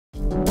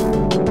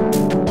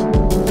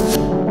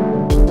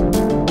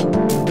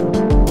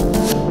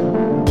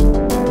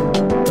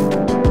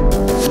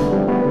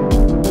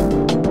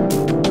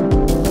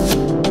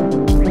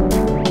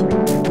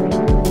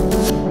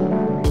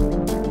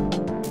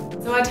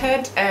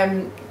heard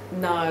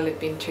Niall had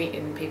been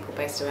treating people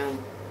based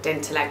around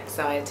dental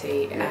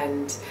anxiety,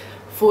 and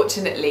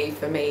fortunately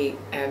for me,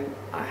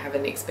 I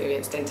haven't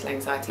experienced dental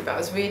anxiety, but I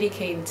was really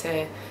keen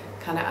to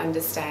kind of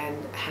understand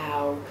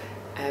how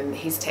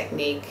his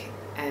technique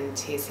and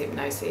his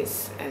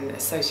hypnosis and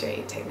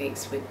associated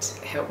techniques would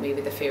help me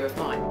with the fear of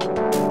mine.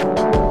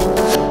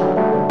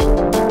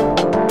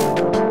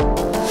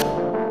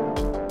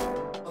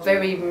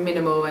 Very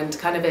minimal and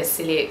kind of a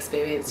silly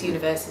experience,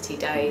 university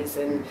days,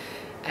 and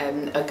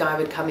a guy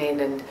would come in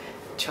and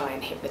try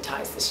and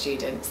hypnotise the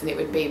students, and it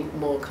would be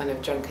more kind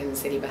of drunken,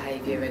 silly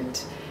behaviour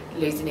and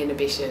losing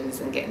inhibitions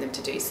and getting them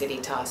to do silly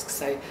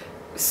tasks.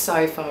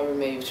 So far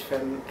removed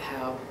from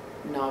how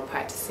Niall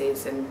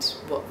practices and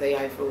what the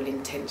overall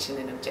intention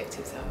and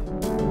objectives are.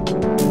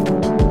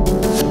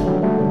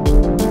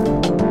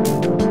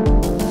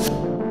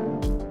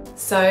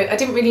 So I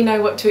didn't really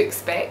know what to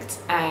expect,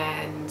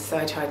 and so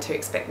I tried to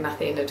expect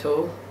nothing at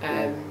all.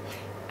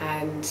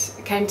 And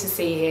came to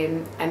see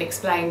him and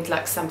explained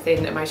like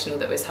something emotional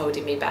that was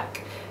holding me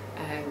back.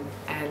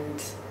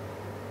 And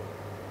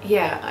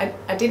yeah,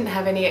 I didn't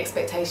have any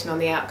expectation on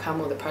the outcome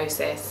or the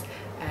process,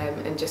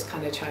 and just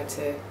kind of tried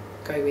to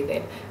go with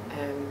it.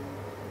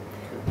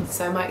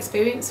 So my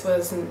experience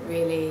wasn't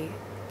really,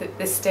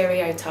 the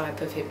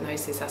stereotype of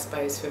hypnosis I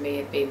suppose for me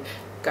had been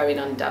going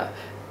under,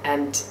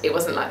 and it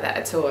wasn't like that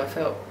at all. I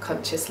felt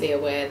consciously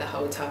aware the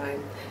whole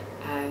time.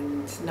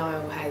 And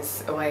Niall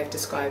has a way of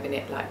describing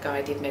it like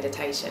guided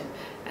meditation,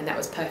 and that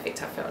was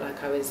perfect. I felt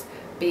like I was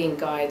being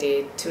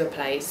guided to a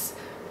place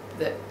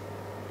that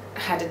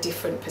had a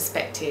different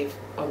perspective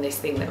on this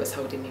thing that was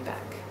holding me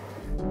back.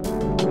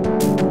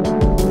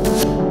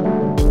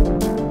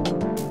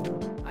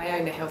 I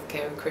own a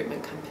healthcare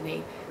recruitment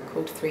company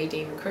called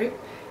 3D Recruit,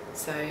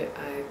 so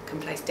I can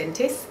place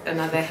dentists and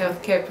other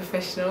healthcare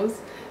professionals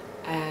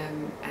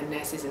and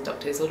nurses and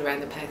doctors all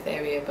around the Perth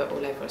area, but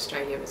all over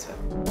Australia as well.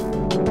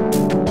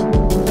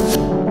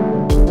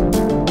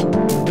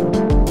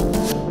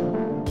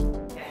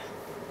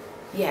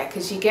 Yeah,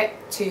 because you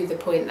get to the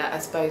point that I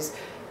suppose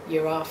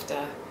you're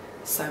after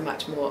so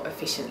much more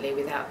efficiently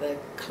without the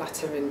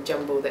clutter and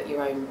jumble that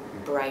your own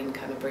brain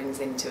kind of brings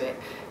into it.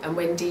 And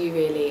when do you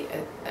really,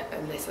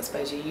 unless I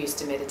suppose you're used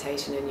to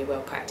meditation and you're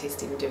well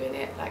practiced in doing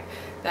it, like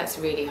that's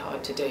really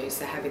hard to do.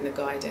 So having the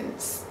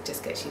guidance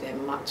just gets you there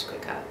much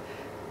quicker.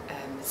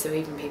 So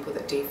even people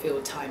that do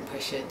feel time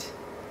pressured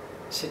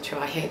should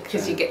try it,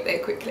 because you get there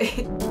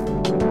quickly.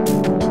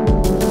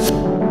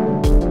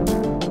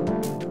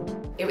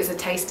 It was a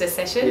taster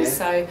session,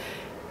 so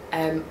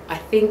I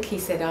think he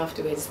said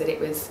afterwards that it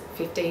was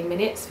 15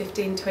 minutes,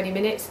 15-20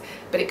 minutes,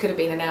 but it could have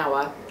been an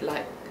hour.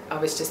 Like I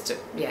was just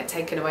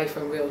taken away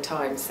from real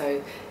time,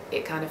 so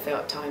it kind of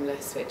felt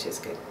timeless, which is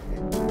good.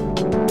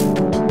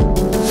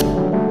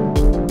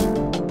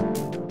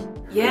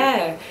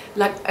 Yeah,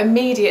 like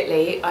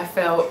immediately I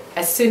felt,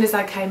 as soon as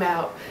I came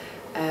out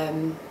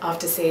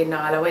after seeing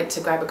Niall, I went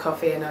to grab a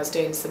coffee and I was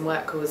doing some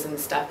work calls and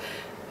stuff.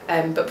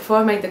 But before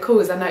I made the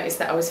calls, I noticed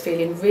that I was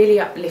feeling really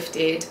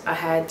uplifted. I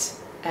had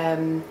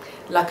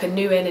like a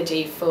new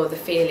energy for the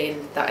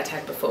feeling that I'd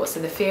had before. So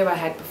the fear I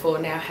had before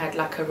now had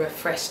like a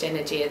refreshed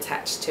energy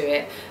attached to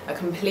it, a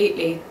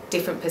completely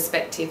different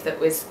perspective that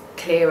was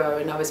clearer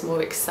and I was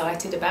more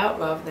excited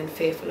about rather than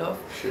fearful of.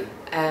 Sure.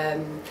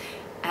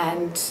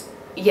 And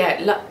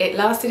yeah, it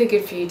lasted a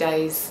good few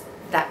days,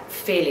 that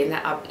feeling,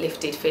 that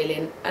uplifted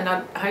feeling, and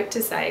I hope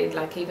to say,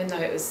 like, even though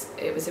it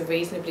was a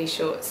reasonably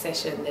short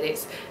session, that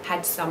it's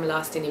had some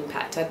lasting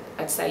impact.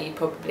 I'd say you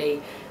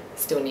probably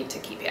still need to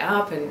keep it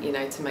up and, you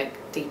know, to make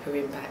deeper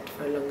impact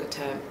for a longer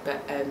term,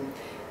 but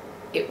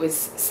it was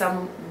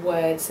some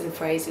words and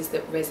phrases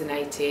that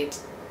resonated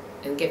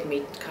and gave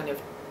me kind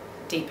of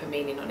deeper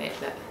meaning on it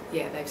that,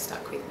 yeah, they've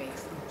stuck with me.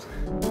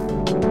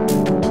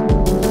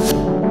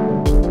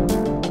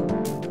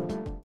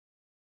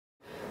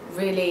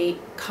 Really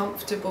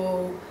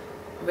comfortable,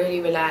 really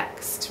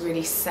relaxed,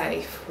 really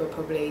safe were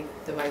probably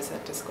the ways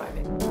I'd describe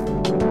it.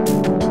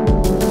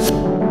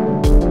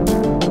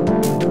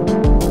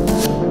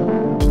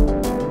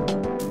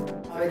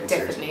 I would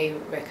definitely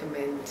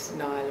recommend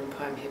Niall and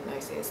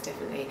PRIMEhypnosis,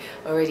 definitely.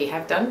 I already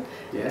have done,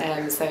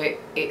 so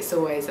it's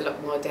always a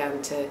lot more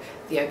down to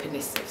the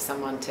openness of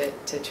someone to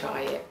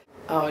try it.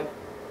 I would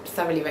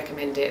thoroughly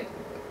recommend it.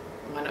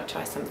 Why not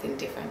try something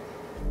different?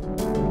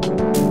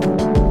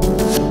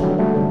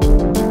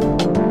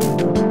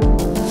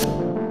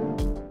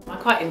 I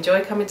quite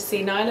enjoy coming to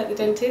see Niall at the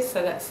dentist,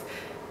 so that's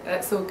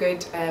all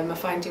good. I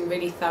find him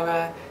really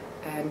thorough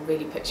and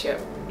really puts your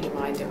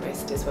mind at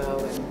rest as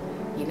well, and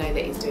you know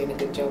that he's doing a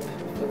good job.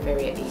 Feel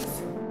very at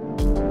ease.